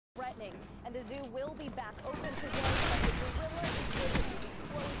happening, and the zoo will be back open today, but the gorilla is going to be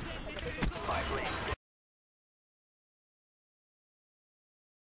closed because of this.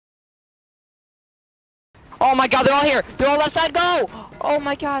 Oh my god, they're all here! They're all left side, go! Oh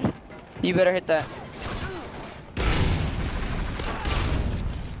my god. You better hit that.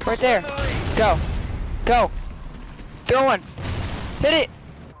 Right there. Go. Go. Throw one. Hit it!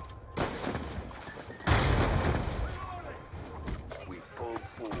 We've pulled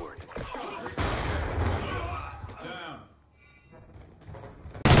forward.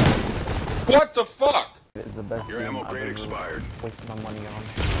 What the fuck? It's the best Your ammo crate expired. Wasting my money on.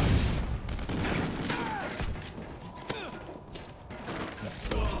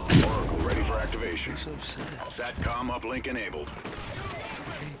 Oracle ready for activation. So sad. SATCOM uplink enabled.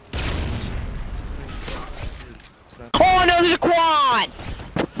 Oh no, there's a quad!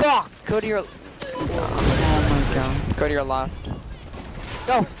 Fuck! Go to your... Oh my god. Go to your left.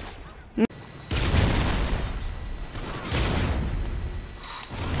 Go!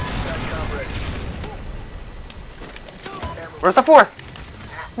 Where's the fourth?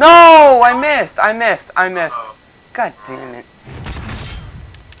 No! I missed! God damn it.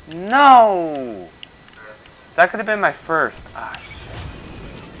 No! That could have been my first. Ah, shit.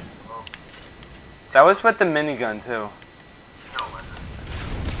 That was with the minigun, too.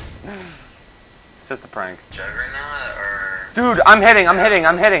 It's just a prank. Juggernaut or... Dude, I'm hitting. Oh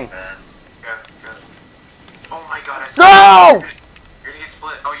my god, No! He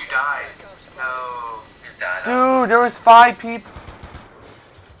split. Oh, you died. No. You died. Dude, there was 5 people.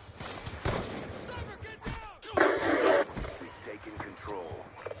 We've taken control.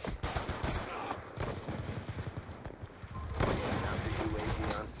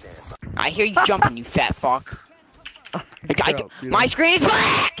 UAV on standby. I hear you jumping, you fat fuck. My screen is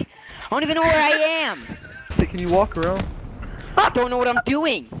black! I don't even know where I am! Can you walk around? I don't know what I'm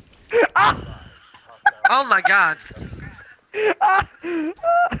doing! Oh my god.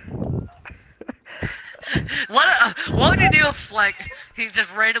 What would you do if, like, he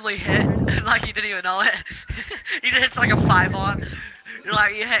just randomly hit, and, like, he didn't even know it? He just hits, like, a 5-on. You're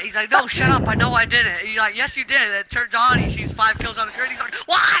like, you hit. He's like, no, shut up, I know I did it. And you're like, yes, you did. And it turns on, he sees 5 kills on the screen, he's like,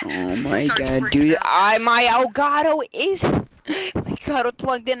 what? Oh my god, dude. My Elgato is... My Elgato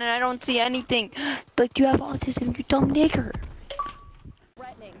plugged in and I don't see anything. Like, do you have autism, you dumb nigger?